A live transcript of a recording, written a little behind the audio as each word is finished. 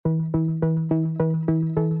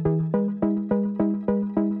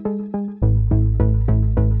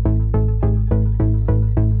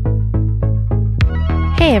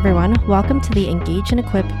Hey everyone, welcome to the Engage and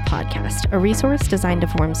Equip podcast, a resource designed to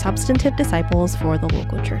form substantive disciples for the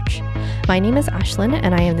local church. My name is Ashlyn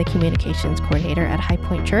and I am the communications coordinator at High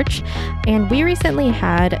Point Church, and we recently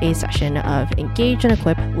had a session of Engage and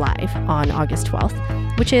Equip Live on August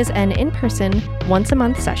 12th, which is an in-person,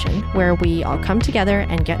 once-a-month session where we all come together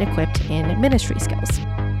and get equipped in ministry skills.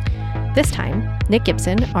 This time, Nick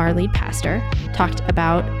Gibson, our lead pastor, talked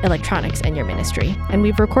about electronics in your ministry, and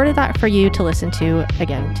we've recorded that for you to listen to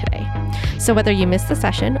again today. So whether you missed the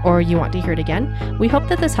session or you want to hear it again, we hope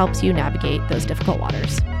that this helps you navigate those difficult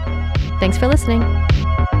waters. Thanks for listening.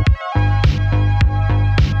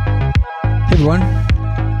 Hey everyone,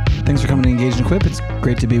 thanks for coming to Engage and Equip. It's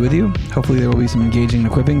great to be with you. Hopefully there will be some engaging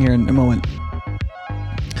and equipping here in a moment.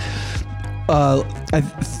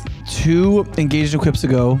 Two Engage and Equips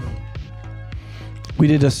ago, we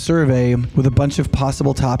did a survey with a bunch of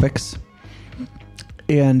possible topics,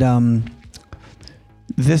 and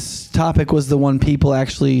this topic was the one people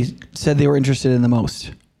actually said they were interested in the most,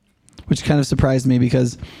 which kind of surprised me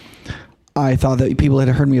because I thought that people had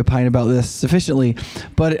heard me opine about this sufficiently.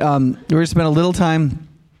 But we're going to spend a little time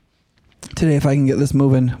today, if I can get this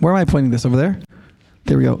moving. Where am I pointing this? Over there?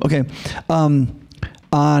 There we go. Okay.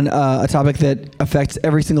 On a topic that affects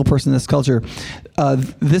every single person in this culture.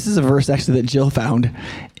 This is a verse actually that Jill found,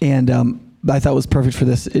 and I thought was perfect for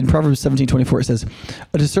this. In Proverbs 17:24, it says,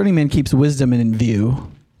 "A discerning man keeps wisdom in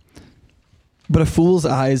view, but a fool's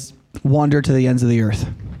eyes wander to the ends of the earth."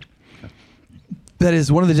 That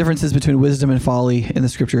is one of the differences between wisdom and folly in the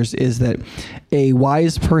scriptures, is that a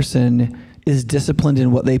wise person is disciplined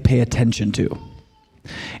in what they pay attention to,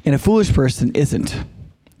 and a foolish person isn't.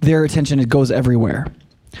 Their attention, it goes everywhere.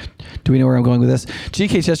 Do we know where I'm going with this?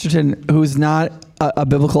 G.K. Chesterton, who's not a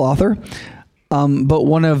biblical author, but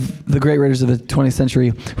one of the great writers of the 20th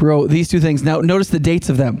century, wrote these two things. Now, notice the dates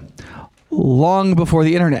of them. Long before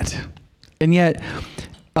the internet. And yet,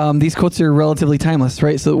 these quotes are relatively timeless,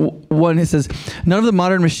 right? So one, it says, none of the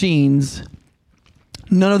modern machines,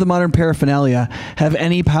 none of the modern paraphernalia have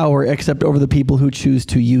any power except over the people who choose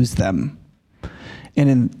to use them. And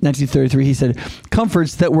in 1933, he said,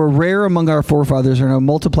 comforts that were rare among our forefathers are now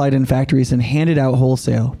multiplied in factories and handed out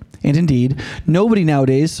wholesale. And indeed, nobody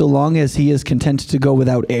nowadays, so long as he is content to go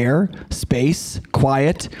without air, space,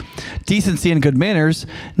 quiet, decency, and good manners,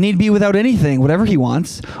 need be without anything, whatever he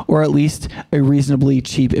wants, or at least a reasonably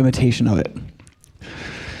cheap imitation of it.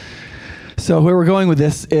 So where we're going with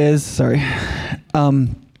this is, the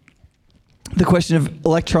question of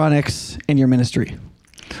electronics in your ministry.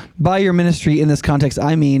 By your ministry in this context,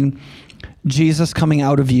 I mean Jesus coming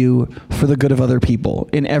out of you for the good of other people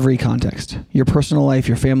in every context. Your personal life,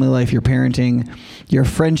 your family life, your parenting, your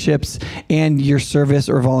friendships, and your service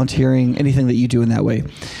or volunteering, anything that you do in that way.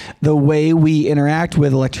 The way we interact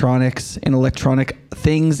with electronics and electronic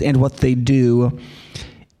things and what they do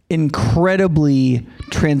incredibly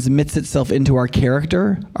transmits itself into our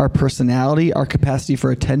character, our personality, our capacity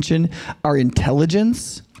for attention, our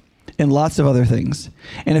intelligence, and lots of other things,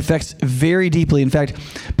 and affects very deeply. In fact,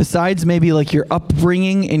 besides maybe like your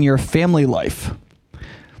upbringing and your family life,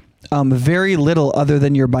 very little other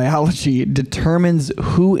than your biology determines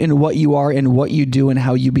who and what you are and what you do and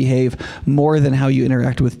how you behave more than how you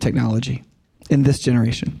interact with technology in this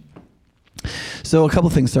generation. So a couple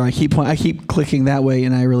things. Sorry, I keep clicking that way,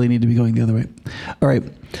 and I really need to be going the other way. All right.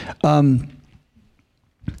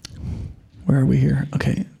 Where are we here?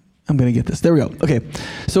 Okay. I'm going to get this. There we go. Okay.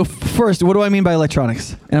 So first, what do I mean by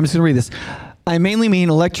electronics? And I'm just going to read this. I mainly mean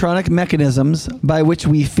electronic mechanisms by which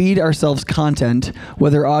we feed ourselves content,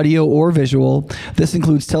 whether audio or visual. This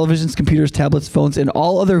includes televisions, computers, tablets, phones, and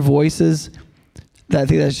all other devices that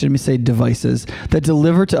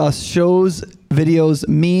deliver to us shows, videos,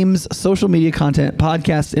 memes, social media content,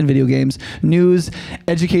 podcasts and video games, news,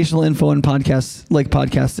 educational info, and podcasts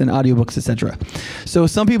and audiobooks, etc. So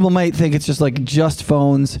some people might think it's just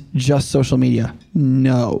phones, just social media.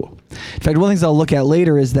 No. In fact, one of the things I'll look at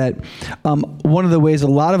later is that one of the ways a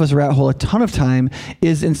lot of us rat hole a ton of time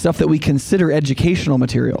is in stuff that we consider educational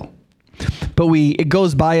material. But it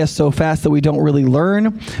goes by us so fast that we don't really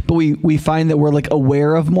learn, but we find that we're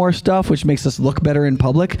aware of more stuff, which makes us look better in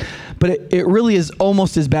public. But it really is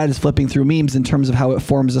almost as bad as flipping through memes in terms of how it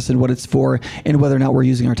forms us and what it's for and whether or not we're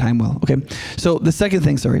using our time well. Okay. So the second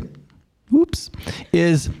thing,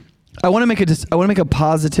 is I want to make a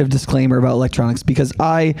positive disclaimer about electronics, because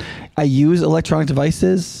I use electronic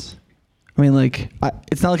devices. I mean,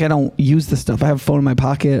 it's not like I don't use this stuff. I have a phone in my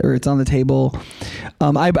pocket or it's on the table.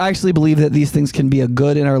 I actually believe that these things can be a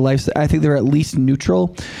good in our lives. I think they're at least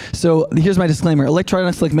neutral. So here's my disclaimer.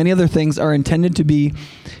 Electronics, like many other things, are intended to be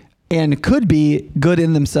and could be good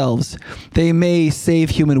in themselves. They may save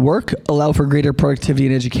human work, allow for greater productivity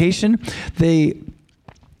and education. They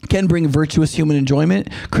can bring virtuous human enjoyment.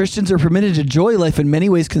 Christians are permitted to enjoy life in many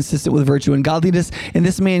ways consistent with virtue and godliness, and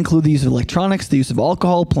this may include the use of electronics, the use of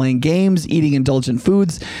alcohol, playing games, eating indulgent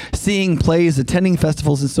foods, seeing plays, attending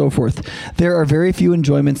festivals, and so forth. There are very few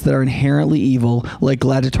enjoyments that are inherently evil, like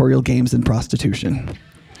gladiatorial games and prostitution.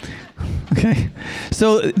 Okay,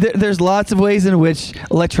 so there's lots of ways in which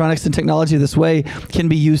electronics and technology this way can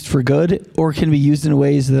be used for good or can be used in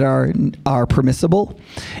ways that are permissible.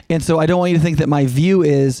 And so I don't want you to think that my view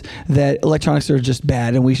is that electronics are just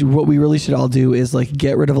bad and what we really should all do is like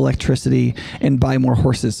get rid of electricity and buy more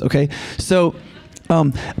horses. Okay, so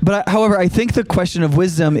however, I think the question of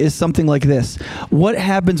wisdom is something like this. What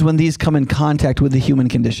happens when these come in contact with the human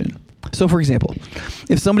condition? So for example,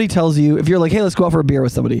 if somebody tells you, if you're like, hey, let's go out for a beer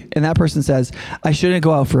with somebody, and that person says, I shouldn't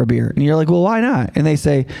go out for a beer. And you're like, well, why not? And they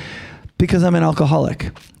say, because I'm an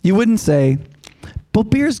alcoholic. You wouldn't say, but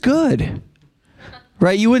beer's good.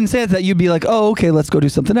 Right? You wouldn't say that. You'd be like, oh, okay, let's go do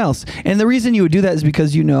something else. And the reason you would do that is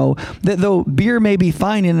because you know that though beer may be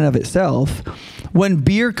fine in and of itself, when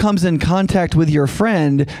beer comes in contact with your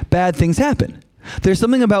friend, bad things happen. There's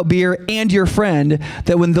something about beer and your friend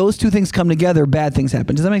that when those two things come together, bad things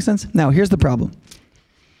happen. Does that make sense? Now, here's the problem.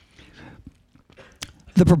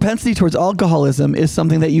 The propensity towards alcoholism is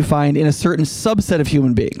something that you find in a certain subset of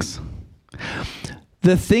human beings.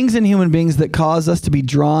 The things in human beings that cause us to be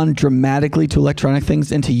drawn dramatically to electronic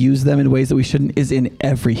things and to use them in ways that we shouldn't is in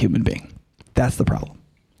every human being. That's the problem.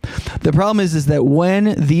 The problem is that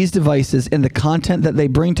when these devices and the content that they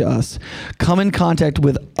bring to us come in contact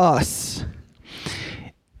with us,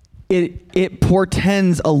 it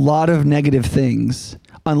portends a lot of negative things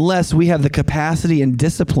unless we have the capacity and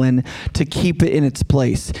discipline to keep it in its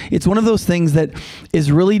place. It's one of those things that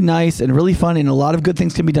is really nice and really fun and a lot of good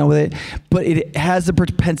things can be done with it, but it has the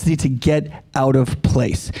propensity to get out of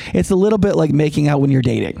place. It's a little bit like making out when you're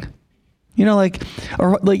dating. You know,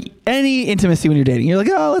 or any intimacy when you're dating. You're like,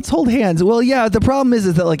 oh, let's hold hands. Well, yeah, the problem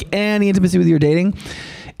is that like any intimacy with your dating,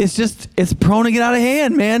 it's prone to get out of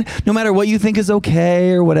hand, man. No matter what you think is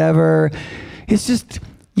okay or whatever. It's just,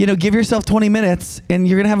 give yourself 20 minutes and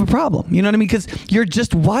you're going to have a problem. You know what I mean? Because you're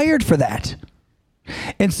just wired for that.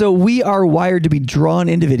 And so we are wired to be drawn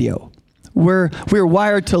into video. We're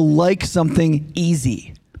wired to like something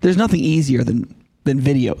easy. There's nothing easier than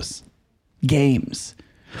videos, games.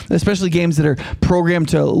 Especially games that are programmed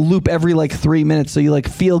to loop every 3 minutes so you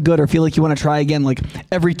feel good or feel like you want to try again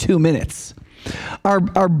every 2 minutes.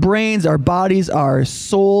 Our brains, our bodies, our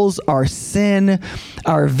souls, our sin,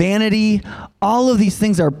 our vanity, all of these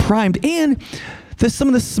things are primed. And some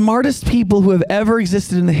of the smartest people who have ever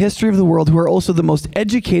existed in the history of the world, who are also the most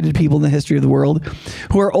educated people in the history of the world,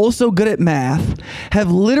 who are also good at math,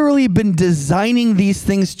 have literally been designing these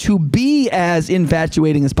things to be as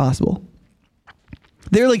infatuating as possible.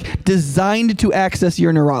 They're designed to access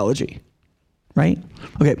your neurology, right?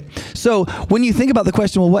 Okay, so when you think about the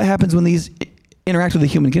question, well, what happens when these interact with the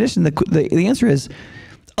human condition? The answer is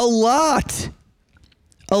a lot.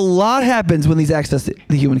 A lot happens when these access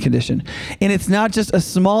the human condition. And it's not just a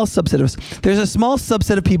small subset of us. There's a small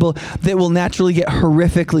subset of people that will naturally get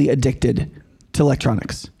horrifically addicted to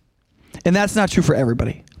electronics. And that's not true for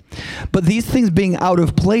everybody. But these things being out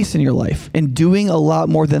of place in your life and doing a lot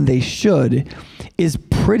more than they should is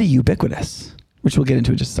pretty ubiquitous, which we'll get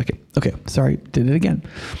into in just a second. Okay, sorry, did it again.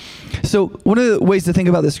 So one of the ways to think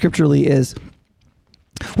about this scripturally is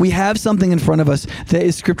we have something in front of us that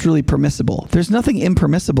is scripturally permissible. There's nothing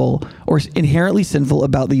impermissible or inherently sinful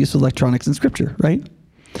about the use of electronics in scripture, right?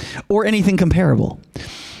 Or anything comparable.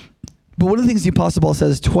 But one of the things the Apostle Paul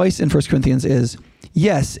says twice in 1 Corinthians is,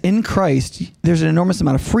 yes, in Christ, there's an enormous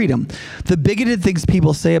amount of freedom. The bigoted things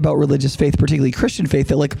people say about religious faith, particularly Christian faith,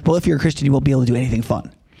 that well, if you're a Christian, you won't be able to do anything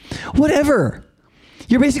fun. Whatever.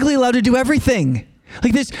 You're basically allowed to do everything.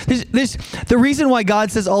 There's the reason why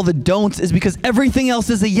God says all the don'ts is because everything else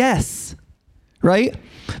is a yes, right?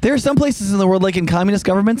 There are some places in the world, like in communist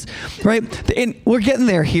governments, right? And we're getting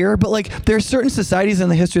there here, but there are certain societies in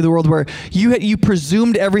the history of the world where you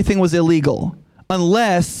presumed everything was illegal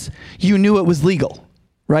unless you knew it was legal,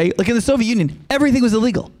 right? Like in the Soviet Union, everything was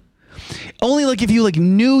illegal. Only if you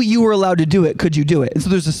knew you were allowed to do it, could you do it. And so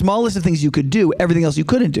there's a small list of things you could do, everything else you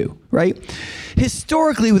couldn't do, right?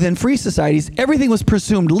 Historically, within free societies, everything was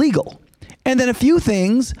presumed legal. And then a few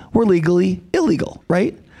things were legally illegal,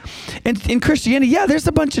 right? And in Christianity, yeah, there's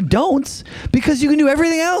a bunch of don'ts because you can do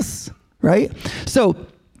everything else, right? So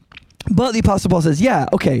But the Apostle Paul says, yeah,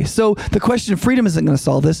 okay, so the question of freedom isn't going to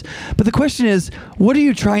solve this, but the question is, what are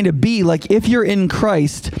you trying to be? Like, if you're in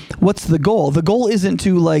Christ, what's the goal? The goal isn't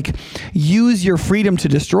to, like, use your freedom to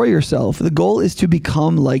destroy yourself. The goal is to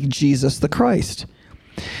become like Jesus the Christ.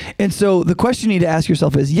 And so the question you need to ask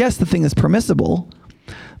yourself is, yes, the thing is permissible,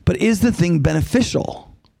 but is the thing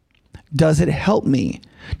beneficial? Does it help me?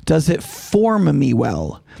 Does it form me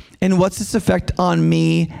well? And what's its effect on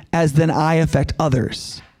me as then I affect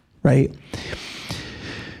others? Right?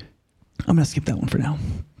 I'm going to skip that one for now.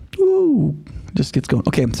 Ooh, just gets going.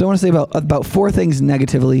 Okay, so I want to say about 4 things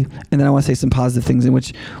negatively, and then I want to say some positive things in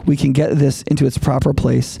which we can get this into its proper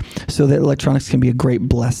place so that electronics can be a great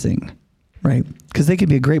blessing, right? Because they can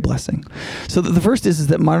be a great blessing. So the first is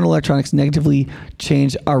that modern electronics negatively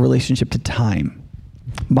change our relationship to time.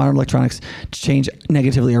 Modern electronics change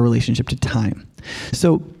negatively our relationship to time.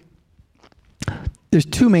 So there's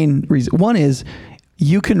 2 main reasons. One is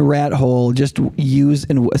you can rat hole, just use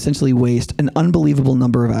and essentially waste an unbelievable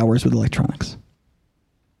number of hours with electronics.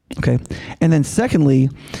 Okay. And then secondly,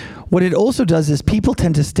 what it also does is people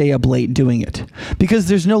tend to stay up late doing it because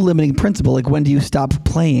there's no limiting principle. Like, when do you stop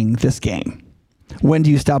playing this game? When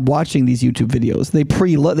do you stop watching these YouTube videos?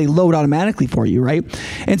 They load automatically for you, right?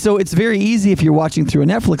 And so it's very easy if you're watching through a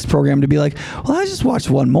Netflix program to be like, well, I'll just watch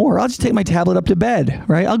one more. I'll just take my tablet up to bed,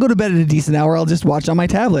 right? I'll go to bed at a decent hour. I'll just watch on my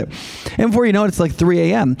tablet. And before you know it, it's like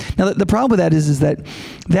 3 a.m. Now, the problem with that is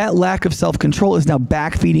that lack of self-control is now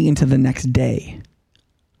backfeeding into the next day.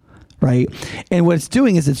 Right? And what it's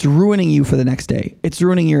doing is it's ruining you for the next day. It's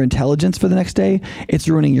ruining your intelligence for the next day. It's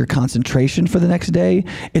ruining your concentration for the next day.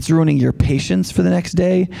 It's ruining your patience for the next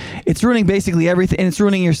day. It's ruining basically everything, and it's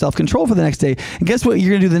ruining your self-control for the next day. And guess what you're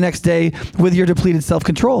going to do the next day with your depleted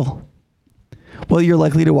self-control? Well, you're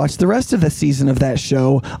likely to watch the rest of the season of that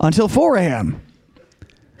show until 4 a.m.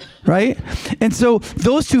 Right? And so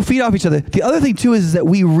those 2 feed off each other. The other thing too is that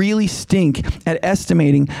we really stink at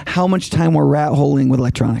estimating how much time we're rat holing with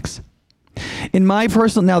electronics. In my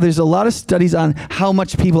personal, now there's a lot of studies on how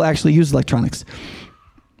much people actually use electronics.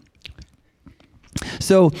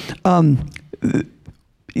 So,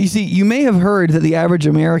 you see, you may have heard that the average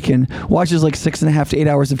American watches like 6.5 to 8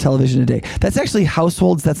 hours of television a day. That's actually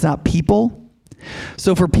households, that's not people.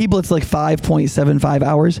 So for people, it's like 5.75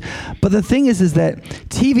 hours. But the thing is that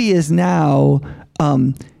TV is now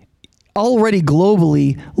already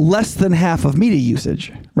globally less than half of media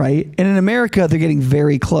usage, right? And in America, they're getting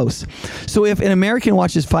very close. So if an American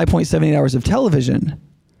watches 5.78 hours of television,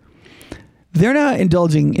 they're not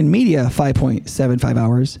indulging in media 5.75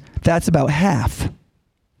 hours. That's about half.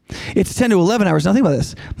 It's 10 to 11 hours. Now think about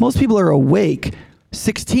this. Most people are awake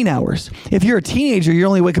 16 hours. If you're a teenager, you're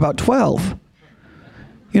only awake about 12.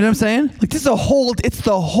 You know what I'm saying? Like, it's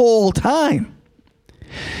the whole time.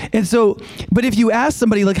 And so, but if you ask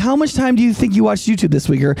somebody, like, how much time do you think you watched YouTube this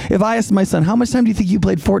week? Or if I asked my son, how much time do you think you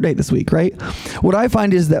played Fortnite this week, right? What I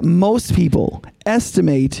find is that most people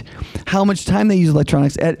estimate how much time they use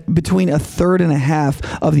electronics at between 1/3 and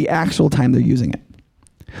 1/2 of the actual time they're using it.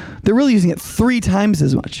 They're really using it 3 times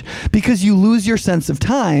as much because you lose your sense of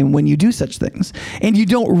time when you do such things. And you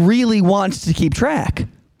don't really want to keep track.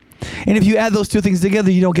 And if you add those 2 things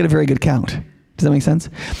together, you don't get a very good count. Does that make sense?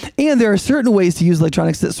 And there are certain ways to use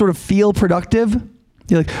electronics that sort of feel productive.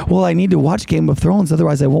 You're like, well, I need to watch Game of Thrones,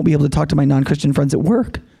 otherwise I won't be able to talk to my non-Christian friends at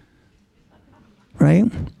work. Right?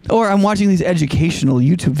 Or I'm watching these educational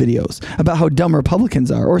YouTube videos about how dumb Republicans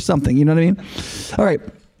are or something. You know what I mean? All right.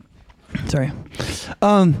 Sorry.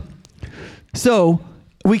 So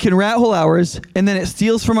we can rat hole hours, and then it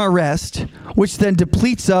steals from our rest, which then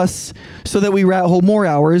depletes us so that we rat hole more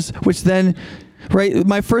hours, which then... Right,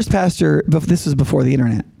 my first pastor, this was before the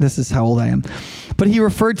internet. This is how old I am. But he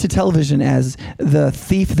referred to television as the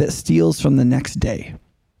thief that steals from the next day.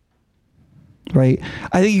 Right?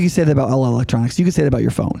 I think you can say that about all electronics. You can say that about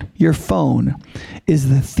your phone. Your phone is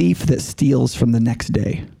the thief that steals from the next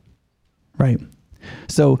day. Right?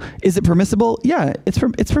 So, is it permissible? Yeah, it's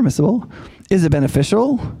permissible. Is it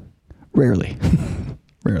beneficial? Rarely.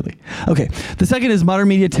 Rarely. Okay. The second is modern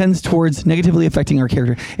media tends towards negatively affecting our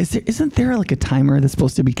character. Isn't there like a timer that's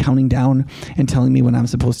supposed to be counting down and telling me when I'm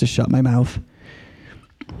supposed to shut my mouth?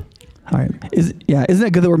 All right. Isn't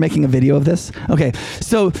it good that we're making a video of this? Okay.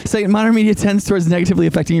 So second, modern media tends towards negatively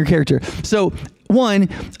affecting your character. So one,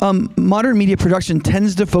 modern media production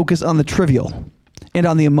tends to focus on the trivial and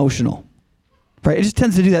on the emotional. Right? It just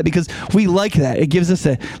tends to do that because we like that. It gives us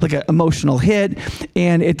an emotional hit,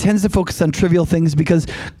 and it tends to focus on trivial things because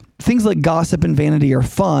things like gossip and vanity are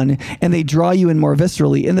fun, and they draw you in more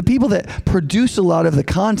viscerally. And the people that produce a lot of the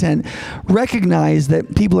content recognize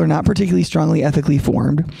that people are not particularly strongly ethically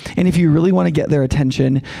formed. And if you really want to get their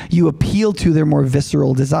attention, you appeal to their more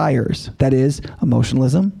visceral desires. That is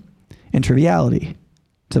emotionalism and triviality.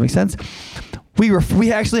 Does that make sense?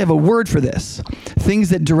 We actually have a word for this. Things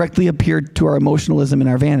that directly appeal to our emotionalism and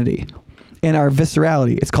our vanity and our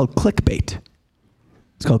viscerality. It's called clickbait.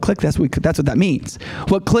 It's called click. That's what that means.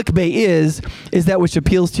 What clickbait is that which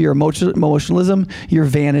appeals to your emotionalism, your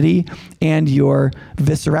vanity, and your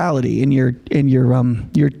viscerality, and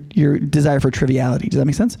your desire for triviality. Does that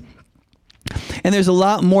make sense? And there's a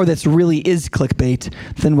lot more that's really is clickbait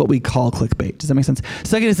than what we call clickbait. Does that make sense?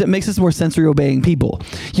 Second is it makes us more sensory obeying people.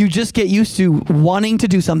 You just get used to wanting to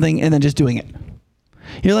do something and then just doing it.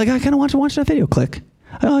 You're like, I kind of want to watch that video. Click.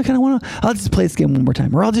 I kind of want to, I'll just play this game one more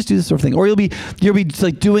time, or I'll just do this sort of thing. Or you'll be just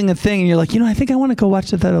like doing a thing and you're like, I think I want to go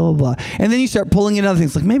watch that, blah, blah, blah. And then you start pulling in other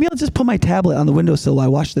things. Like maybe I'll just put my tablet on the windowsill while I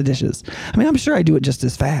wash the dishes. I mean, I'm sure I do it just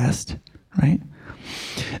as fast, right?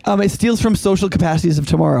 It steals from social capacities of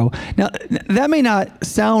tomorrow. Now, that may not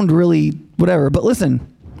sound really whatever, but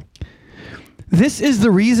listen, this is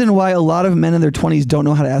the reason why a lot of men in their 20s don't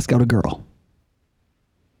know how to ask out a girl.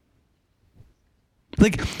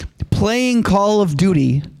 Like, playing Call of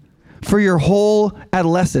Duty for your whole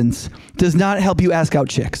adolescence does not help you ask out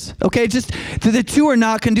chicks. Okay, just the two are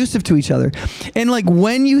not conducive to each other. And like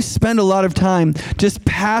when you spend a lot of time just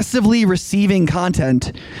passively receiving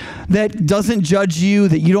content that doesn't judge you,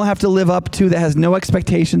 that you don't have to live up to, that has no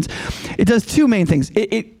expectations, it does two main things.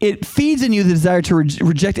 It feeds in you the desire to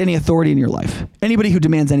reject any authority in your life, anybody who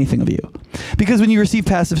demands anything of you. Because when you receive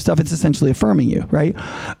passive stuff, it's essentially affirming you, right?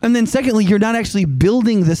 And then secondly, you're not actually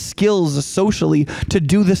building the skills socially to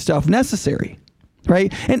do the stuff necessary,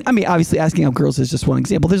 right? And I mean, obviously asking out girls is just one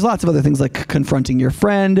example. There's lots of other things like confronting your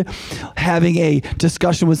friend, having a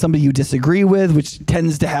discussion with somebody you disagree with, which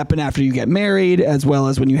tends to happen after you get married, as well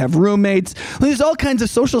as when you have roommates. There's all kinds of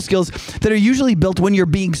social skills that are usually built when you're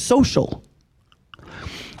being social,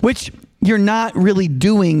 which you're not really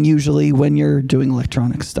doing usually when you're doing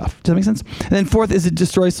electronic stuff. Does that make sense? And then fourth is it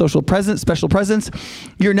destroys social presence, special presence.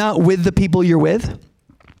 You're not with the people you're with.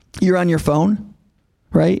 You're on your phone,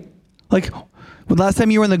 right? Like when last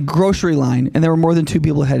time you were in the grocery line and there were more than two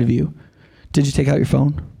people ahead of you, did you take out your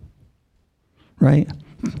phone? Right?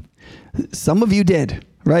 Some of you did,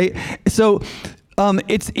 right? So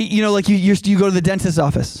it's, like you go to the dentist's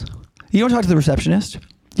office. You don't talk to the receptionist.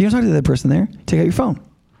 You don't talk to the person there. Take out your phone.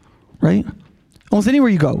 Right? Almost anywhere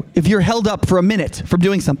you go, if you're held up for a minute from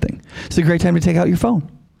doing something, it's a great time to take out your phone.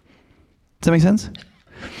 Does that make sense?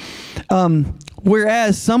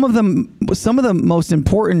 Whereas some of the most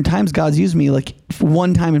important times God's used me, like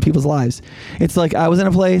one time in people's lives, it's like I was in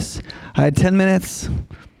a place, I had 10 minutes,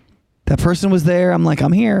 that person was there, I'm like,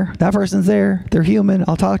 I'm here, that person's there, they're human,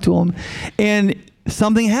 I'll talk to them, and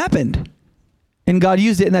something happened, and God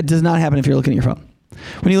used it, and that does not happen if you're looking at your phone.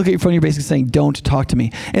 When you look at your phone, you're basically saying, don't talk to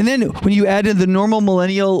me. And then when you add in the normal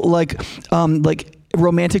millennial, like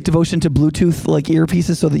romantic devotion to Bluetooth, like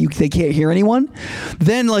earpieces so that they can't hear anyone,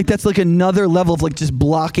 then like that's like another level of like just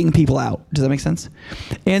blocking people out. Does that make sense?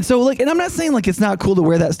 And so and I'm not saying like it's not cool to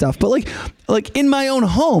wear that stuff, but like in my own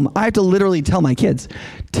home, I have to literally tell my kids,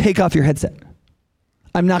 take off your headset.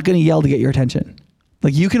 I'm not going to yell to get your attention.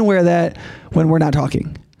 Like you can wear that when we're not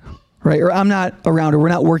talking, right? Or I'm not around or we're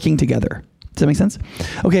not working together. Does that make sense?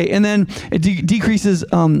 Okay, and then it decreases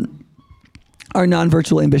our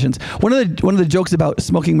non-virtual ambitions. One of the jokes about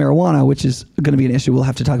smoking marijuana, which is going to be an issue we'll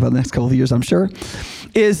have to talk about the next couple of years, I'm sure,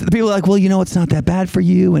 is the people are like, well, it's not that bad for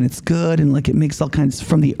you, and it's good, and like it makes all kinds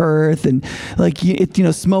from the earth, and like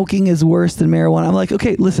smoking is worse than marijuana. I'm like,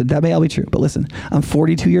 okay, listen, that may all be true, but listen, I'm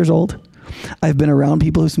 42 years old. I've been around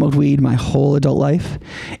people who smoked weed my whole adult life,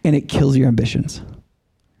 and it kills your ambitions.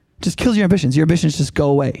 Just kills your ambitions. Your ambitions just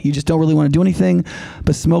go away. You just don't really want to do anything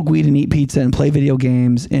but smoke weed and eat pizza and play video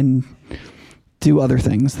games and do other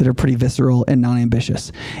things that are pretty visceral and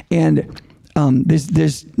non-ambitious. And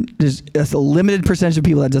there's a limited percentage of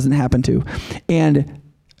people that doesn't happen to. And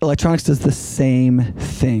electronics does the same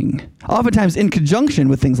thing, oftentimes in conjunction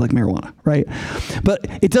with things like marijuana, right? But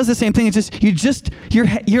it does the same thing. It's just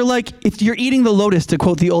you're like if you're eating the lotus, to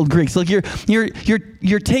quote the old Greeks. Like you're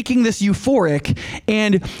taking this euphoric,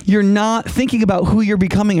 and you're not thinking about who you're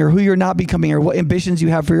becoming or who you're not becoming or what ambitions you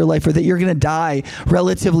have for your life or that you're gonna die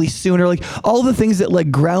relatively soon or like all the things that like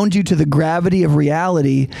ground you to the gravity of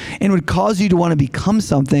reality and would cause you to want to become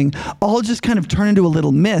something. All just kind of turn into a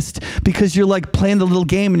little mist because you're like playing the little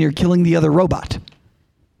game and you're killing the other robot.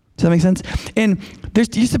 Does that make sense? And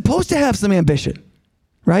you're supposed to have some ambition.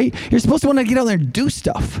 right? You're supposed to want to get out there and do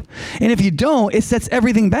stuff. And if you don't, it sets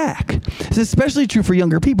everything back. It's especially true for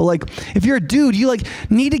younger people. Like, if you're a dude, you like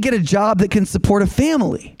need to get a job that can support a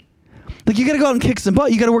family. Like, you got to go out and kick some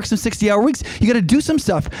butt. You got to work some 60-hour weeks. You got to do some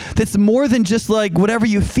stuff that's more than just like whatever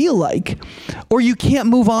you feel like, or you can't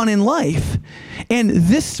move on in life. And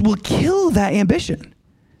this will kill that ambition,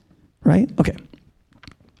 right? Okay.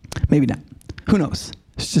 Maybe not. Who knows?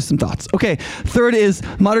 It's just some thoughts. Okay. Third is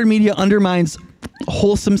modern media undermines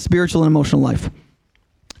wholesome spiritual and emotional life.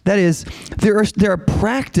 That is, there are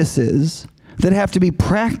practices that have to be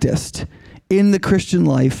practiced in the Christian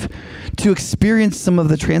life to experience some of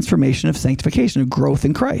the transformation of sanctification, of growth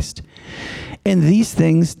in Christ. And these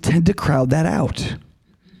things tend to crowd that out.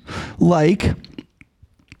 Like,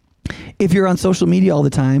 if you're on social media all the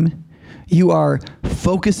time, you are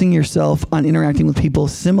focusing yourself on interacting with people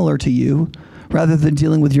similar to you rather than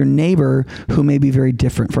dealing with your neighbor who may be very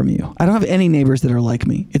different from you. I don't have any neighbors that are like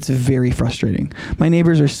me. It's very frustrating. My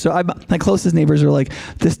neighbors are my closest neighbors are like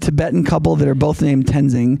this Tibetan couple that are both named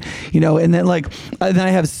Tenzing, and then then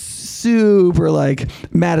I have super like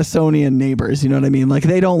Madisonian neighbors, you know what I mean? Like,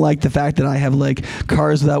 they don't like the fact that I have like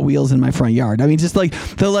cars without wheels in my front yard. I mean, just like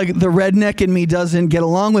the redneck in me doesn't get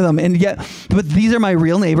along with them. But these are my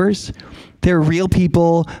real neighbors. They're real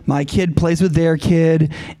people. My kid plays with their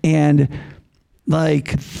kid, and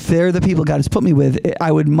like, they're the people God has put me with.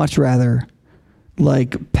 I would much rather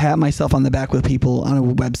like pat myself on the back with people on a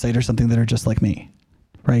website or something that are just like me,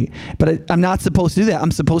 right? But I'm not supposed to do that. I'm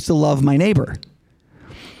supposed to love my neighbor,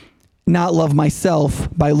 not love myself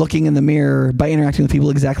by looking in the mirror, by interacting with people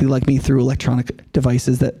exactly like me through electronic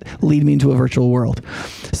devices that lead me into a virtual world.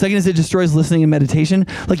 Second is, it destroys listening and meditation.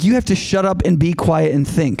 Like, you have to shut up and be quiet and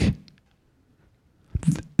think.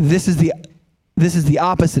 This is the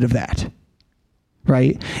opposite of that.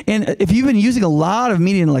 Right? And if you've been using a lot of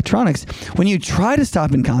media and electronics, when you try to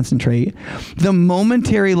stop and concentrate, the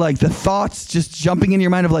momentary, like the thoughts just jumping in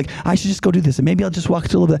your mind of like, I should just go do this. And maybe I'll just walk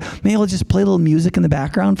to a little bit. Maybe I'll just play a little music in the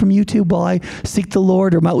background from YouTube while I seek the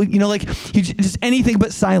Lord, or just anything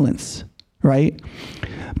but silence. Right?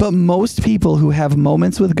 But most people who have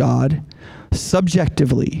moments with God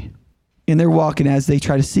subjectively in their walk and as they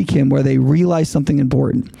try to seek Him, where they realize something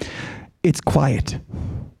important, it's quiet.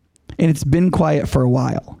 And it's been quiet for a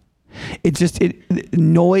while.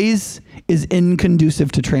 Noise is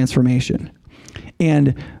inconducive to transformation.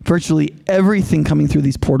 And virtually everything coming through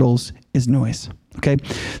these portals is noise. Okay.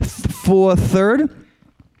 For third,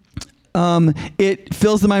 it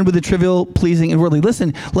fills the mind with the trivial, pleasing, and worldly.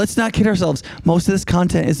 Listen, let's not kid ourselves. Most of this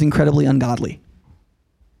content is incredibly ungodly.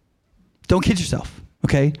 Don't kid yourself.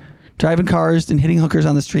 Okay. Driving cars and hitting hookers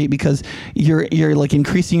on the street because you're like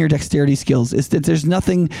increasing your dexterity skills. There's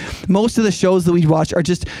nothing. Most of the shows that we watch are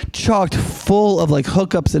just chocked full of like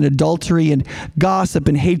hookups and adultery and gossip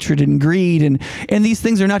and hatred and greed, and these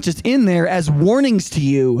things are not just in there as warnings to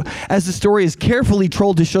you, as the story is carefully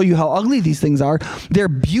told to show you how ugly these things are. They're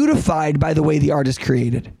beautified by the way the art is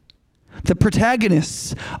created. The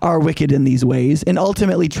protagonists are wicked in these ways and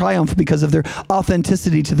ultimately triumph because of their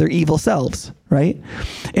authenticity to their evil selves, right?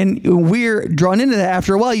 And we're drawn into that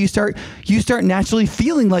after a while. You start naturally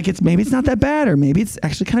feeling like maybe it's not that bad, or maybe it's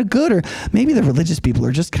actually kind of good, or maybe the religious people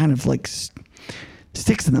are just kind of like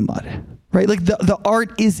sticks in the mud, right? Like the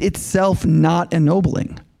art is itself not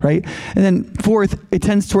ennobling, right? And then fourth, it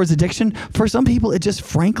tends towards addiction. For some people, it just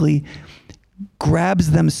frankly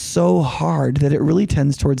grabs them so hard that it really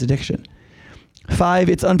tends towards addiction. 5,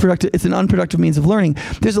 it's unproductive. It's an unproductive means of learning.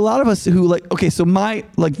 There's a lot of us who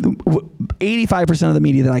 85% of the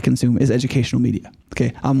media that I consume is educational media.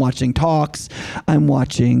 Okay. I'm watching talks. I'm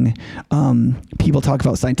watching people talk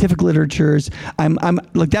about scientific literatures. I'm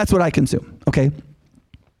like, that's what I consume. Okay.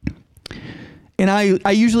 And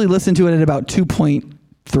I usually listen to it at about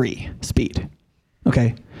 2.3 speed.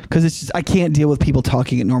 Okay. Because it's just, I can't deal with people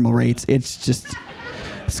talking at normal rates. It's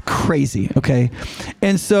crazy, okay?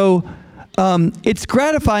 And so it's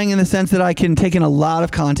gratifying in the sense that I can take in a lot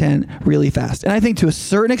of content really fast. And I think to a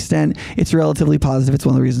certain extent, it's relatively positive. It's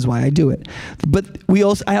one of the reasons why I do it. But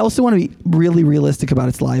I also want to be really realistic about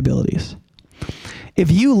its liabilities.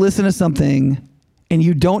 If you listen to something and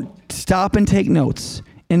you don't stop and take notes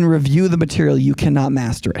and review the material, you cannot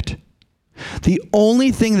master it. The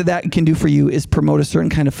only thing that can do for you is promote a certain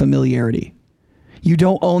kind of familiarity. You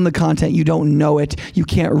don't own the content. You don't know it. You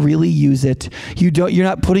can't really use it. You're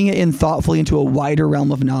not putting it in thoughtfully into a wider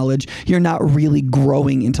realm of knowledge. You're not really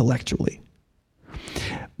growing intellectually.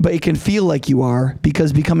 But it can feel like you are,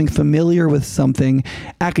 because becoming familiar with something,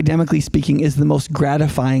 academically speaking, is the most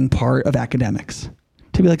gratifying part of academics.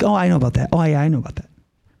 To be like, oh, I know about that. Oh, yeah, I know about that.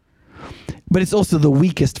 But it's also the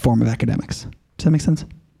weakest form of academics. Does that make sense?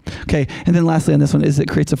 Okay, and then lastly on this one is it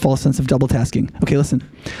creates a false sense of double tasking. Okay, listen.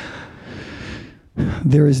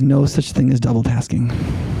 There is no such thing as double tasking.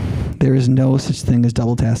 There is no such thing as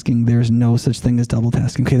double tasking. There is no such thing as double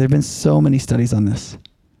tasking. Okay, there have been so many studies on this.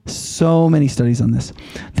 So many studies on this.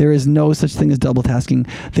 There is no such thing as double tasking.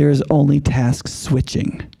 There is only task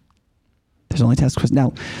switching. There's only task switching.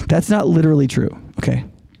 Now, that's not literally true, okay?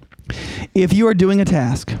 If you are doing a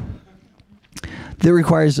task that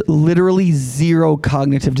requires literally zero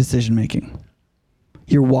cognitive decision making,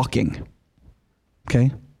 you're walking,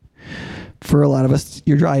 okay? For a lot of us,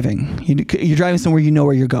 you're driving. You're driving somewhere you know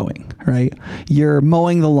where you're going, right? You're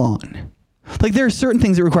mowing the lawn. Like there are certain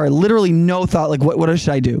things that require literally no thought, like what should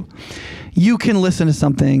I do? You can listen to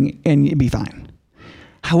something and be fine.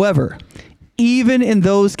 However, even in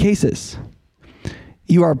those cases,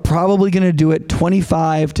 you are probably going to do it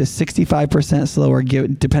 25 to 65% slower,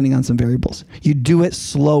 depending on some variables. You do it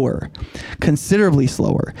slower, considerably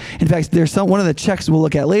slower. In fact, there's one of the checks we'll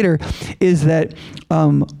look at later is that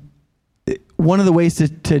one of the ways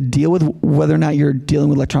to deal with whether or not you're dealing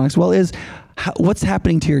with electronics well is what's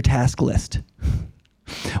happening to your task list.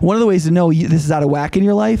 One of the ways to know this is out of whack in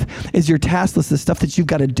your life is your task list, the stuff that you've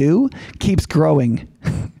got to do, keeps growing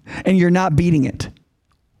and you're not beating it,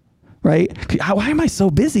 right? Why am I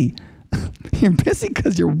so busy? You're busy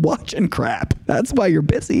because you're watching crap. That's why you're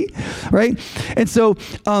busy, right? And so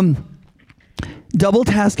double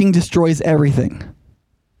tasking destroys everything.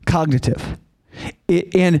 Cognitive.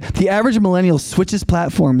 And the average millennial switches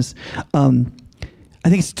platforms, I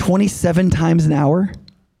think it's 27 times an hour.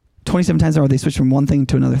 27 times an hour, they switch from one thing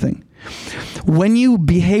to another thing. When you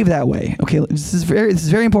behave that way, okay, this is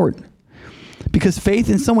very important because faith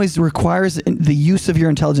in some ways requires the use of your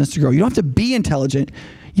intelligence to grow. You don't have to be intelligent,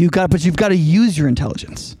 but you've got to use your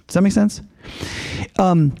intelligence. Does that make sense?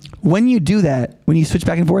 When you do that, when you switch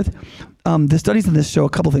back and forth, the studies on this show a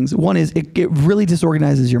couple things. One is it really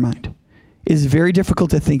disorganizes your mind. It's very difficult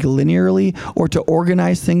to think linearly or to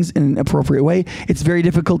organize things in an appropriate way. It's very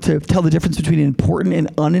difficult to tell the difference between important and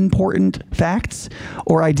unimportant facts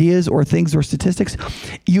or ideas or things or statistics.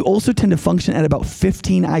 You also tend to function at about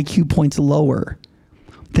 15 IQ points lower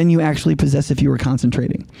than you actually possess if you were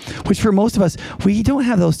concentrating, which for most of us, we don't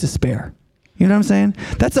have those to spare. You know what I'm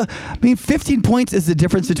saying? 15 points is the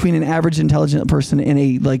difference between an average intelligent person and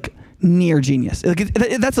a near genius.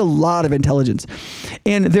 That's a lot of intelligence.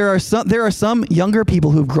 And there are some younger people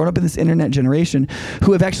who've grown up in this internet generation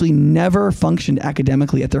who have actually never functioned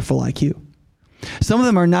academically at their full IQ. Some of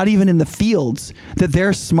them are not even in the fields that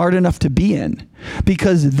they're smart enough to be in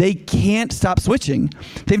because they can't stop switching.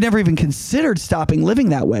 They've never even considered stopping living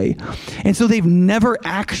that way. And so they've never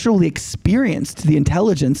actually experienced the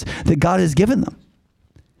intelligence that God has given them.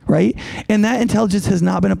 Right? And that intelligence has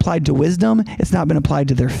not been applied to wisdom. It's not been applied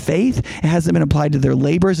to their faith. It hasn't been applied to their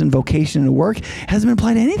labors and vocation and work. It hasn't been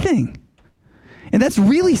applied to anything. And that's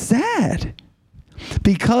really sad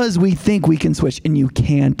because we think we can switch and you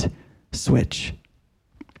can't switch.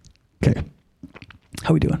 Okay. How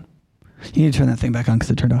are we doing? You need to turn that thing back on because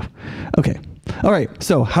it turned off. Okay. All right.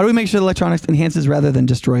 So how do we make sure the electronics enhances rather than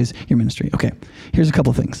destroys your ministry? Okay. Here's a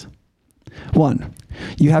couple things. One,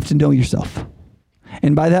 you have to know yourself.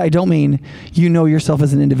 And by that, I don't mean you know yourself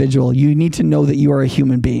as an individual. You need to know that you are a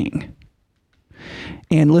human being.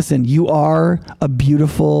 And listen, you are a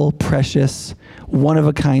beautiful, precious,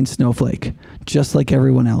 one-of-a-kind snowflake, just like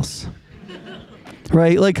everyone else.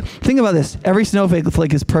 Right? Like, think about this. Every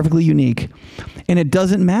snowflake is perfectly unique, and it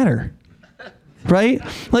doesn't matter. Right?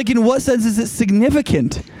 Like, in what sense is it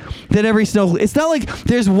significant that every snowflake, it's not like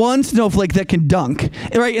there's one snowflake that can dunk,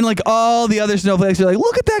 right? And like all the other snowflakes are like,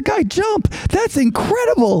 look at that guy jump. That's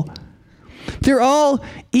incredible. They're all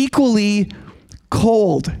equally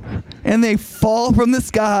cold and they fall from the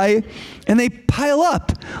sky and they pile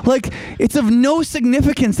up. Like, it's of no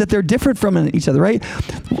significance that they're different from each other, right?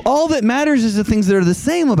 All that matters is the things that are the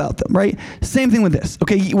same about them, right? Same thing with this.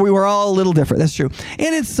 Okay, we're all a little different. That's true.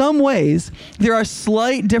 And in some ways, there are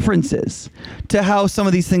slight differences to how some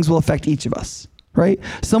of these things will affect each of us, right?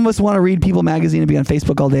 Some of us want to read People magazine and be on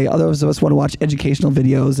Facebook all day. Others of us want to watch educational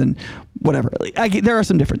videos and whatever. There are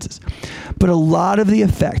some differences. But a lot of the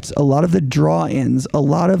effects, a lot of the draw-ins, a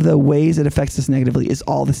lot of the ways it affects us negatively is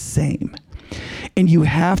all the same. And you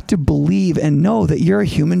have to believe and know that you're a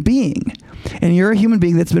human being. And you're a human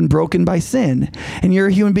being that's been broken by sin. And you're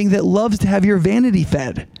a human being that loves to have your vanity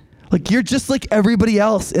fed. Like, you're just like everybody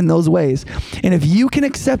else in those ways. And if you can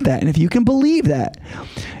accept that, and if you can believe that,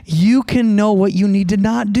 you can know what you need to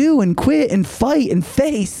not do and quit and fight and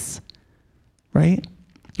face. Right?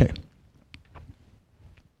 Okay.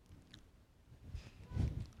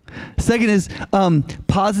 Second is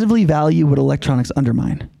positively value what electronics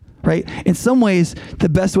undermine, right? In some ways, the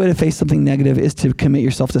best way to face something negative is to commit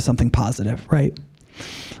yourself to something positive, right?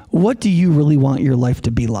 What do you really want your life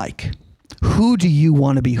to be like? Who do you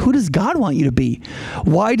want to be? Who does God want you to be?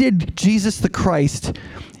 Why did Jesus the Christ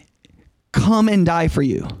come and die for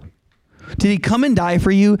you? Did he come and die for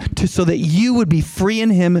you so that you would be free in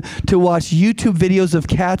him to watch YouTube videos of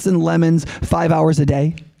cats and lemons 5 hours a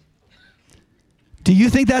day? Do you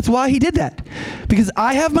think that's why he did that? Because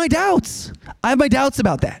I have my doubts. I have my doubts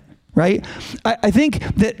about that, right? I think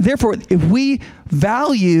that, therefore, if we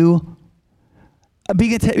value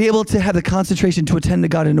being able to have the concentration to attend to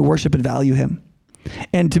God and to worship and value him,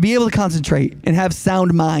 and to be able to concentrate and have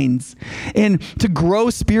sound minds and to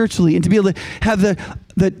grow spiritually and to be able to have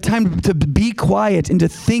the time to be quiet and to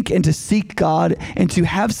think and to seek God and to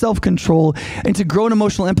have self-control and to grow in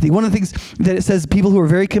emotional empathy. One of the things that it says, people who are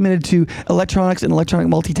very committed to electronics and electronic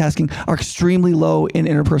multitasking are extremely low in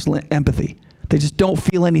interpersonal empathy. They just don't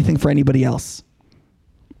feel anything for anybody else,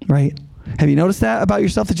 right? Have you noticed that about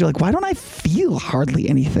yourself, that you're like, why don't I feel hardly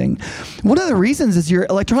anything? One of the reasons is your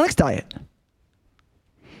electronics diet.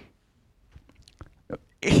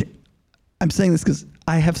 I'm saying this because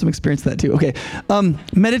I have some experience with that too. Okay.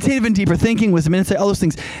 Meditative and deeper thinking, wisdom, insight, all those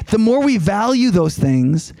things. The more we value those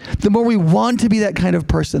things, the more we want to be that kind of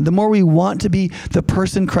person, the more we want to be the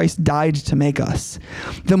person Christ died to make us,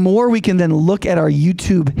 the more we can then look at our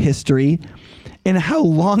YouTube history and how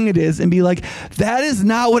long it is and be like, that is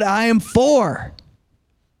not what I am for.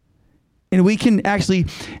 And we can actually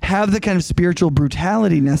have the kind of spiritual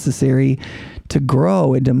brutality necessary to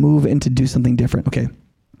grow and to move and to do something different. Okay.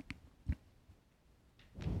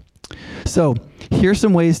 So here's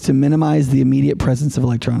some ways to minimize the immediate presence of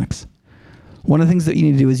electronics. One of the things that you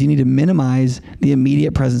need to do is you need to minimize the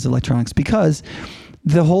immediate presence of electronics, because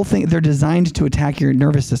the whole thing, they're designed to attack your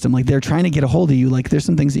nervous system. Like, they're trying to get a hold of you. Like, there's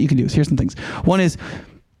some things that you can do. So here's some things. One is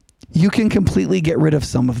you can completely get rid of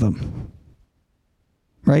some of them,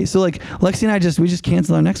 right? So like Lexi and I we just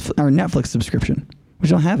canceled our Netflix subscription. We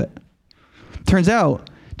don't have it. Turns out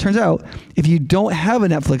if you don't have a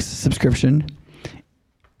Netflix subscription,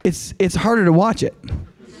 it's harder to watch it,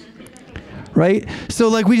 right? So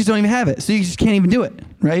like, we just don't even have it. So you just can't even do it,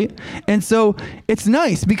 right? And so it's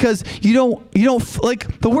nice because you don't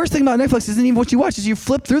like, the worst thing about Netflix isn't even what you watch, is you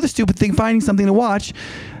flip through the stupid thing, finding something to watch,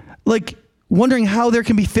 like wondering how there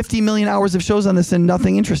can be 50 million hours of shows on this and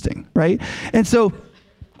nothing interesting, right? And so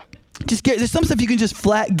there's some stuff you can just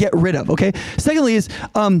flat get rid of, okay? Secondly is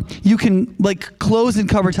you can like close and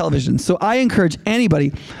cover television. So I encourage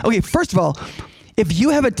anybody, okay, first of all, if you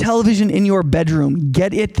have a television in your bedroom,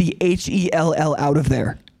 get it the HELL out of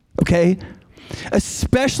there, okay?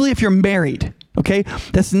 Especially if you're married, okay?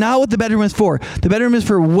 That's not what the bedroom is for. The bedroom is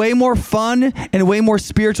for way more fun and way more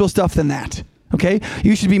spiritual stuff than that, okay?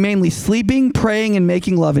 You should be mainly sleeping, praying, and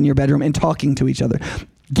making love in your bedroom and talking to each other.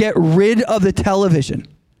 Get rid of the television,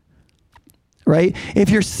 right? If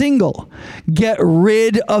you're single, get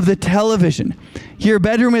rid of the television. Your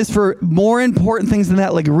bedroom is for more important things than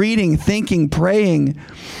that, like reading, thinking, praying,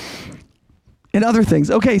 and other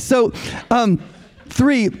things. Okay, so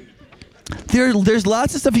 3, there's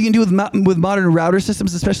lots of stuff you can do with modern router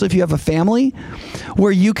systems, especially if you have a family,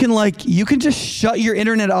 where you can just shut your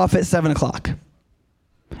internet off at 7 o'clock.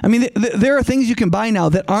 I mean, there are things you can buy now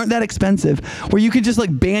that aren't that expensive, where you can just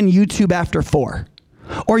like ban YouTube after 4.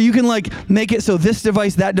 Or you can like make it so this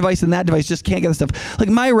device, that device, and that device just can't get the stuff. Like,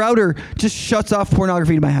 my router just shuts off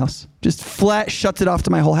pornography to my house. Just flat shuts it off to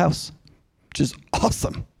my whole house, which is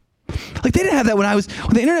awesome. Like, they didn't have that when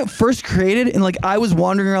the internet first created and like I was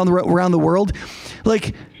wandering around the world.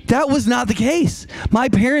 Like, that was not the case. My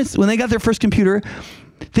parents, when they got their first computer,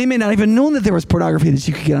 they may not even known that there was pornography that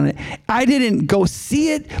you could get on it. I didn't go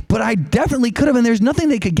see it, but I definitely could have, and there's nothing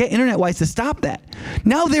they could get internet-wise to stop that.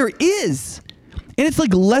 Now there is. And it's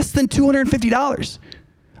like less than $250.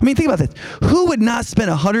 I mean, think about this. Who would not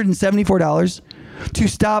spend $174 to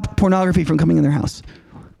stop pornography from coming in their house?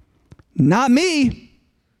 Not me,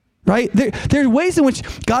 right? There are ways in which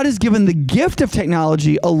God has given the gift of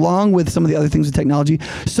technology along with some of the other things with technology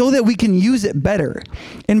so that we can use it better.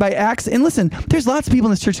 And by acts, and listen, there's lots of people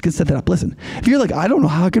in this church that can set that up. Listen, if you're like, I don't know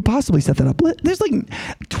how I could possibly set that up. There's like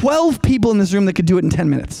 12 people in this room that could do it in 10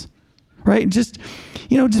 minutes. Right? Just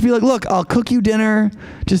be like, look, I'll cook you dinner.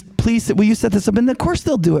 Just please, will you set this up? And of course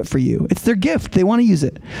they'll do it for you. It's their gift. They want to use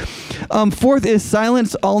it. 4th is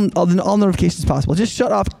silence all notifications possible. Just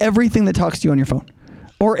shut off everything that talks to you on your phone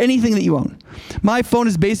or anything that you own. My phone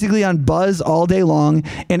is basically on buzz all day long,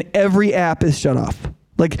 and every app is shut off.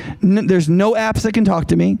 Like, there's no apps that can talk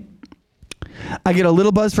to me. I get a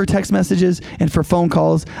little buzz for text messages and for phone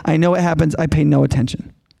calls. I know it happens. I pay no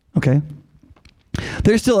attention. Okay?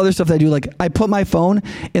 There's still other stuff that I do. Like I put my phone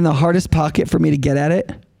in the hardest pocket for me to get at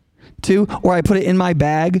it too, or I put it in my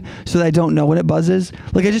bag so that I don't know when it buzzes.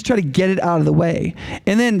 Like I just try to get it out of the way.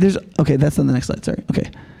 And then okay, that's on the next slide. Sorry. Okay.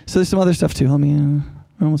 So there's some other stuff too. We're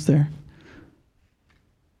almost there.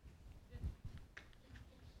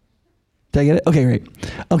 Did I get it? Okay, great.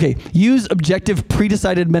 Okay, use objective,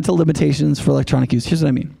 pre-decided mental limitations for electronic use. Here's what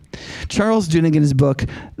I mean. Charles Duhigg in his book,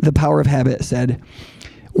 The Power of Habit, said,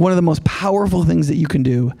 one of the most powerful things that you can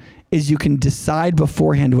do is you can decide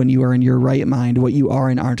beforehand when you are in your right mind what you are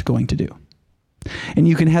and aren't going to do. And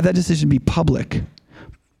you can have that decision be public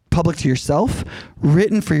to yourself,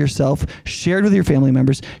 written for yourself, shared with your family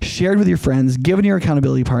members, shared with your friends, given your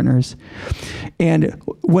accountability partners. And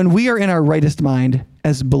when we are in our rightest mind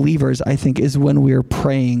as believers, I think is when we're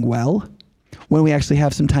praying well, when we actually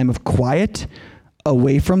have some time of quiet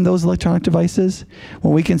away from those electronic devices,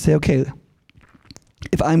 when we can say, okay,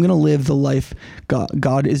 if I'm going to live the life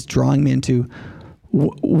God is drawing me into,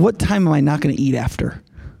 what time am I not going to eat after?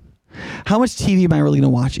 How much TV am I really going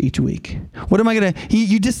to watch each week? What am I going to...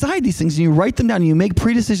 You decide these things and you write them down and you make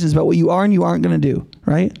pre-decisions about what you are and you aren't going to do,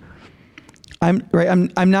 right? I'm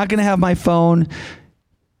not going to have my phone,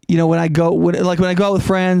 when I go out with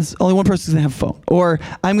friends, only one person's going to have a phone. Or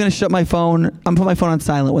I'm going to shut my phone, I'm put my phone on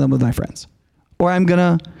silent when I'm with my friends. Or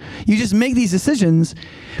you just make these decisions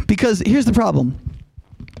because here's the problem.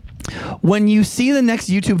 When you see the next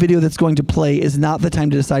YouTube video that's going to play is not the time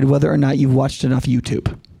to decide whether or not you've watched enough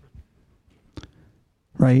YouTube.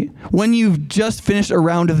 Right? When you've just finished a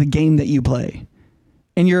round of the game that you play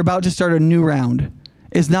and you're about to start a new round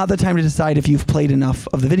is not the time to decide if you've played enough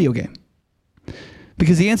of the video game.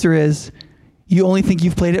 Because the answer is you only think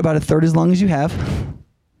you've played it about a third as long as you have.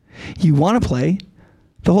 You want to play.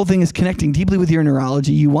 The whole thing is connecting deeply with your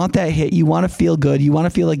neurology. You want that hit. You want to feel good. You want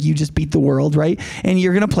to feel like you just beat the world, right? And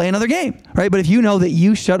you're going to play another game, right? But if you know that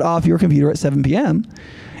you shut off your computer at 7 p.m.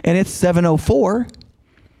 and it's 7:04,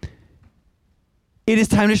 it is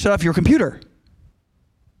time to shut off your computer.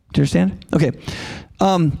 Do you understand? Okay.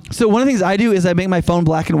 So one of the things I do is I make my phone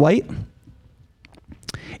black and white.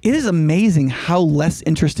 It is amazing how less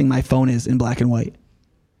interesting my phone is in black and white.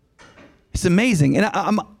 It's amazing.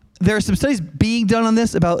 And there are some studies being done on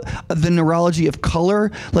this about the neurology of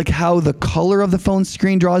color, like how the color of the phone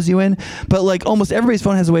screen draws you in. But like almost everybody's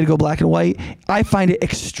phone has a way to go black and white. I find it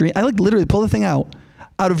extreme. I literally pull the thing out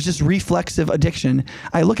of just reflexive addiction.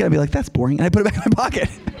 I look at it and be like, that's boring. And I put it back in my pocket.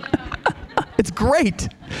 It's great.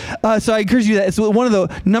 So I encourage you that. It's one of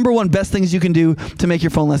the number one best things you can do to make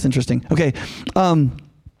your phone less interesting. Okay.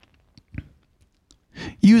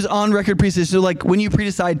 Use on-record pre-decisions. So like when you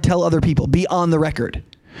pre-decide, tell other people. Be on the record.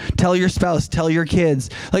 Tell your spouse, tell your kids.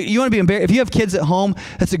 Like you want to be embarrassed. If you have kids at home,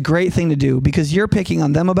 that's a great thing to do because you're picking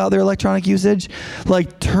on them about their electronic usage.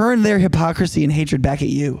 Like turn their hypocrisy and hatred back at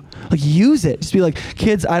you. Like use it. Just be like,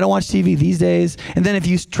 kids, I don't watch TV these days. And then if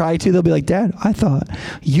you try to, they'll be like, Dad, I thought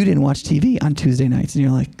you didn't watch TV on Tuesday nights. And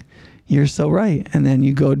you're like, you're so right. And then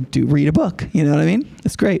you go read a book. You know what I mean?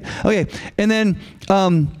 It's great. Okay. And then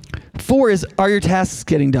 4 is, are your tasks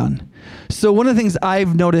getting done? So one of the things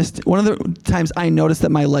I've noticed, one of the times I notice that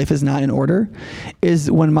my life is not in order is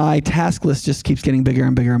when my task list just keeps getting bigger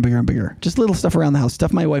and bigger and bigger and bigger. Just little stuff around the house,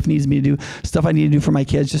 stuff my wife needs me to do, stuff I need to do for my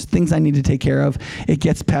kids, just things I need to take care of. It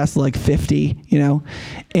gets past like 50,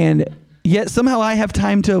 and yet somehow I have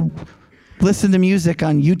time to listen to music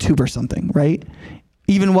on YouTube or something, right?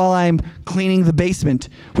 Even while I'm cleaning the basement,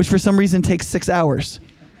 which for some reason takes 6 hours,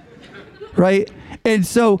 right? And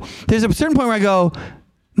so there's a certain point where I go,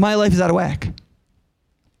 my life is out of whack.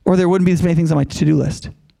 Or there wouldn't be as many things on my to-do list.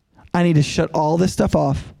 I need to shut all this stuff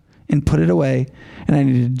off and put it away, and I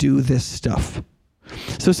need to do this stuff.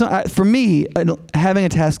 So for me, having a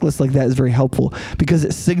task list like that is very helpful because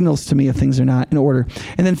it signals to me if things are not in order.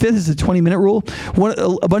 And then 5th is the 20-minute rule.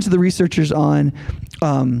 A bunch of the researchers on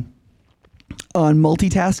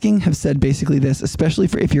multitasking have said basically this, especially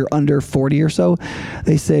if you're under 40 or so.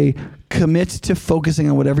 They say, commit to focusing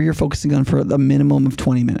on whatever you're focusing on for a minimum of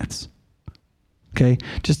 20 minutes. Okay?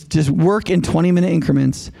 Just work in 20-minute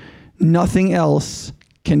increments. Nothing else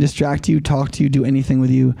can distract you, talk to you, do anything with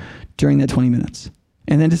you during that 20 minutes.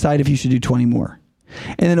 And then decide if you should do 20 more.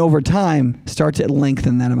 And then over time, start to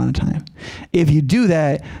lengthen that amount of time. If you do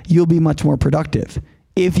that, you'll be much more productive.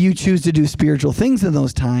 If you choose to do spiritual things in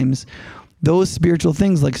those times, those spiritual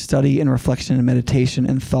things like study and reflection and meditation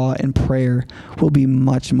and thought and prayer will be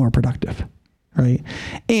much more productive, right?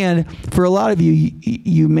 And for a lot of you,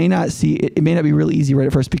 you may not see, it may not be really easy right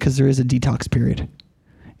at first because there is a detox period.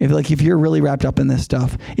 If you're really wrapped up in this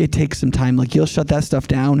stuff, it takes some time. Like you'll shut that stuff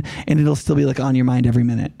down and it'll still be like on your mind every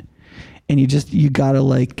minute. And you gotta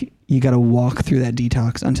walk through that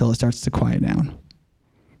detox until it starts to quiet down.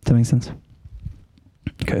 Does that make sense?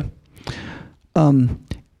 Okay.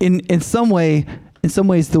 In some ways,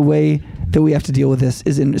 the way that we have to deal with this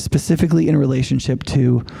is specifically in relationship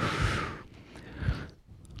to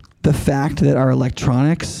the fact that our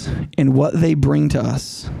electronics and what they bring to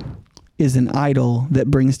us is an idol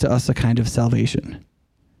that brings to us a kind of salvation.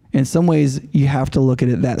 In some ways, you have to look at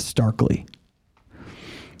it that starkly.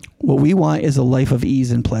 What we want is a life of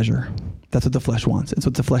ease and pleasure. That's what the flesh wants. It's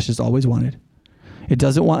what the flesh has always wanted. It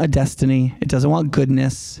doesn't want a destiny. It doesn't want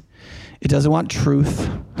goodness. It doesn't want truth.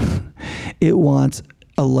 It wants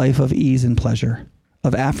a life of ease and pleasure,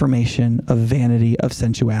 of affirmation, of vanity, of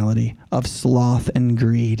sensuality, of sloth and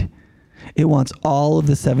greed. It wants all of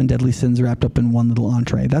the 7 deadly sins wrapped up in one little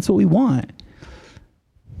entree. That's what we want.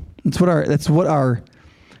 That's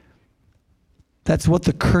what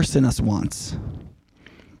the curse in us wants.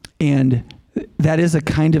 And that is a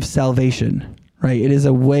kind of salvation, right? It is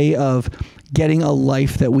a way of getting a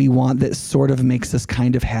life that we want that sort of makes us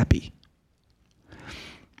kind of happy.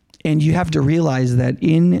 And you have to realize that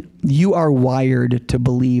you are wired to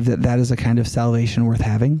believe that that is a kind of salvation worth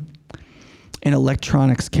having. And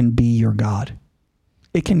electronics can be your God.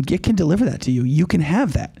 It can deliver that to you. You can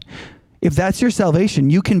have that. If that's your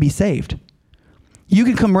salvation, you can be saved. You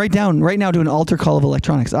can come right now to an altar call of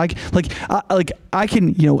electronics. I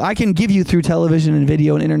can give you through television and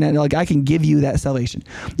video and internet. Like I can give you that salvation.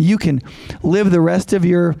 You can live the rest of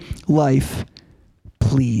your life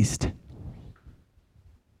pleased.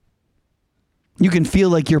 You can feel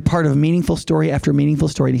like you're part of meaningful story after meaningful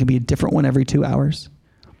story. And it can be a different one every 2 hours.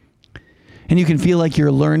 And you can feel like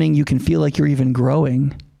you're learning. You can feel like you're even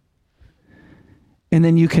growing. And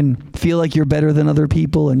then you can feel like you're better than other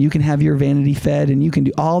people, and you can have your vanity fed, and you can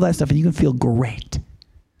do all that stuff, and you can feel great.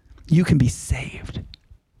 You can be saved,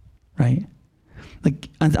 right? Like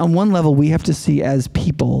on one level, we have to see as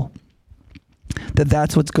people that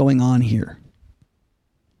that's what's going on here.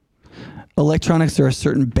 Electronics are a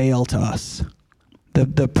certain Baal to us.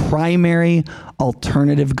 The primary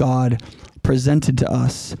alternative God presented to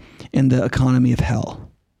us in the economy of hell.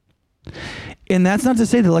 And that's not to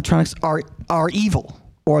say that electronics are evil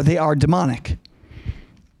or they are demonic.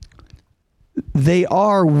 They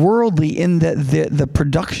are worldly in that the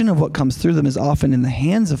production of what comes through them is often in the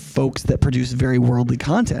hands of folks that produce very worldly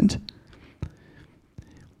content.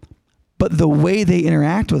 But the way they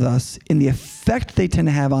interact with us and the effect they tend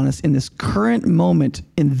to have on us in this current moment,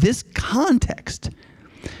 in this context,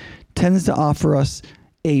 tends to offer us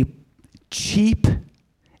a cheap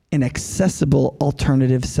and accessible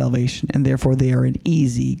alternative salvation, and therefore they are an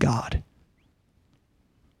easy God.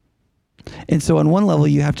 And so on one level,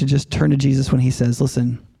 you have to just turn to Jesus when he says,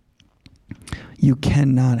 listen, you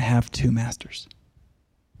cannot have 2 masters.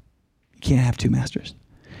 You can't have 2 masters.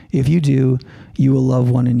 If you do, you will love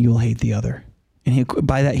one and you will hate the other. And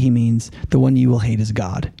by that he means the one you will hate is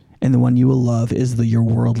God, and the one you will love is your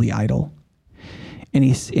worldly idol. And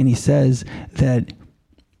he says that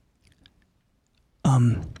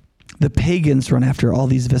the pagans run after all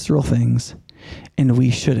these visceral things, and we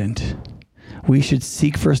shouldn't. We should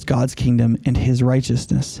seek first God's kingdom and his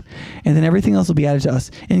righteousness, and then everything else will be added to us,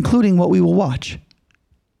 including what we will watch.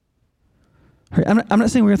 Right? I'm not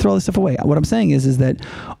saying we're going to throw all this stuff away. What I'm saying is that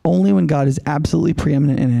only when God is absolutely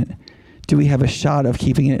preeminent in it do we have a shot of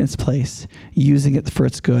keeping it in its place, using it for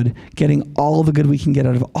its good, getting all the good we can get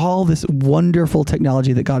out of all this wonderful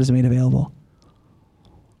technology that God has made available.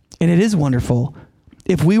 And it is wonderful.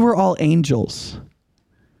 If we were all angels,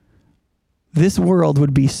 this world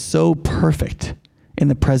would be so perfect in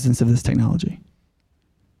the presence of this technology.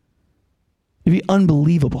 It'd be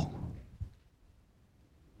unbelievable.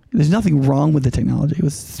 There's nothing wrong with the technology.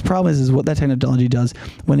 The problem is what that technology does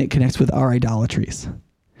when it connects with our idolatries.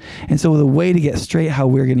 And so the way to get straight how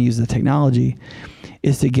we're going to use the technology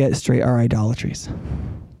is to get straight our idolatries.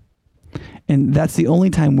 And that's the only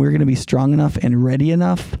time we're going to be strong enough and ready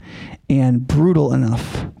enough and brutal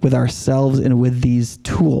enough with ourselves and with these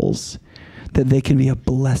tools that they can be a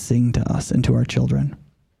blessing to us and to our children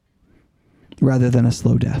rather than a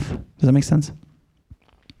slow death. Does that make sense?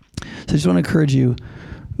 So I just want to encourage you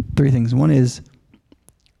 3 things. One is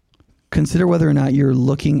consider whether or not you're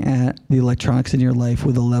looking at the electronics in your life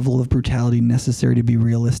with a level of brutality necessary to be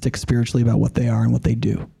realistic spiritually about what they are and what they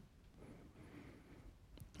do.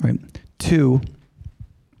 Right? 2,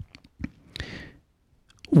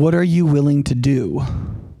 what are you willing to do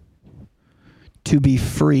to be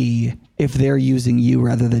free if they're using you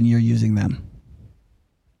rather than you're using them?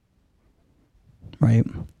 right?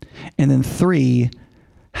 And then 3,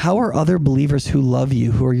 how are other believers who love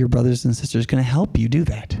you, who are your brothers and sisters, going to help you do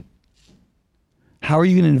that? How are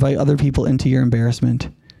you going to invite other people into your embarrassment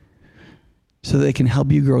so that they can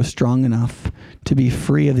help you grow strong enough to be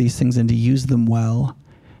free of these things and to use them well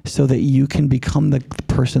so that you can become the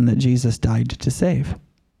person that Jesus died to save?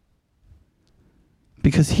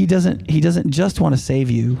 Because he doesn't just want to save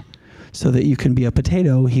you so that you can be a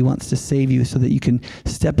potato. He wants to save you so that you can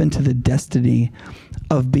step into the destiny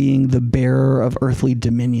of being the bearer of earthly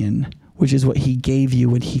dominion, which is what he gave you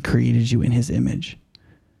when he created you in his image.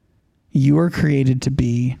 You are created to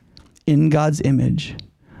be, in God's image,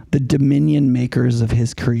 the dominion makers of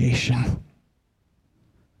his creation.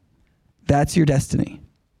 That's your destiny.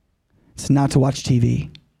 It's not to watch TV.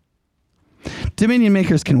 Dominion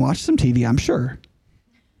makers can watch some TV, I'm sure.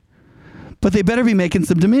 But they better be making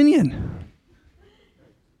some dominion.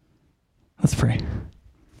 Let's pray.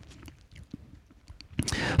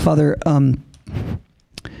 Father, on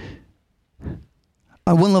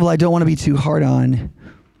one level, I don't want to be too hard on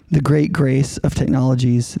the great grace of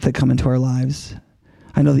technologies that come into our lives.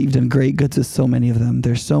 I know that you've done great goods with so many of them.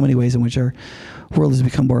 There's so many ways in which our world has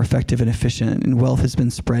become more effective and efficient, and wealth has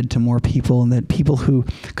been spread to more people, and that people who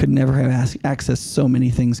could never have access to so many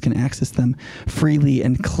things can access them freely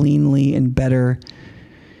and cleanly and better.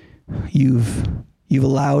 You've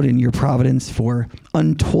allowed in your providence for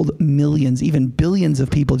untold millions, even billions of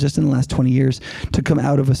people just in the last 20 years to come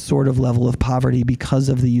out of a sort of level of poverty because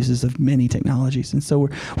of the uses of many technologies. And so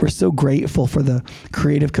we're so grateful for the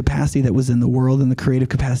creative capacity that was in the world and the creative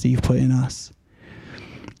capacity you've put in us.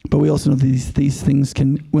 But we also know these things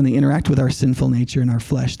can, when they interact with our sinful nature and our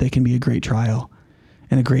flesh, they can be a great trial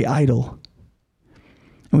and a great idol.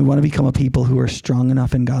 And we want to become a people who are strong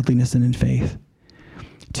enough in godliness and in faith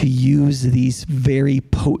to use these very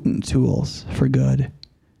potent tools for good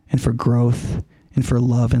and for growth and for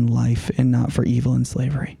love and life and not for evil and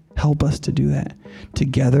slavery. Help us to do that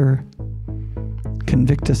together.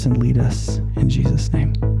 Convict us and lead us in Jesus'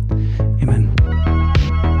 name. Amen.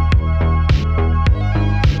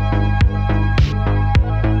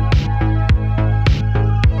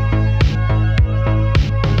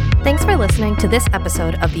 Thanks for listening to this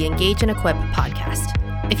episode of the Engage and Equip podcast.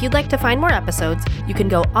 If you'd like to find more episodes, you can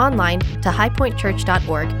go online to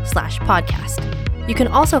highpointchurch.org/podcast. You can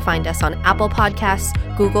also find us on Apple Podcasts,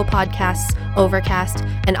 Google Podcasts, Overcast,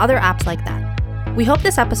 and other apps like that. We hope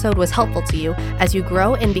this episode was helpful to you as you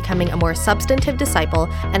grow in becoming a more substantive disciple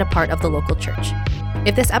and a part of the local church.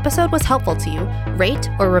 If this episode was helpful to you, rate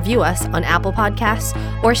or review us on Apple Podcasts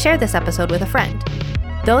or share this episode with a friend.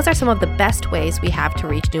 Those are some of the best ways we have to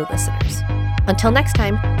reach new listeners. Until next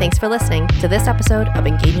time, thanks for listening to this episode of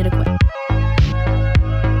Engage and Equip.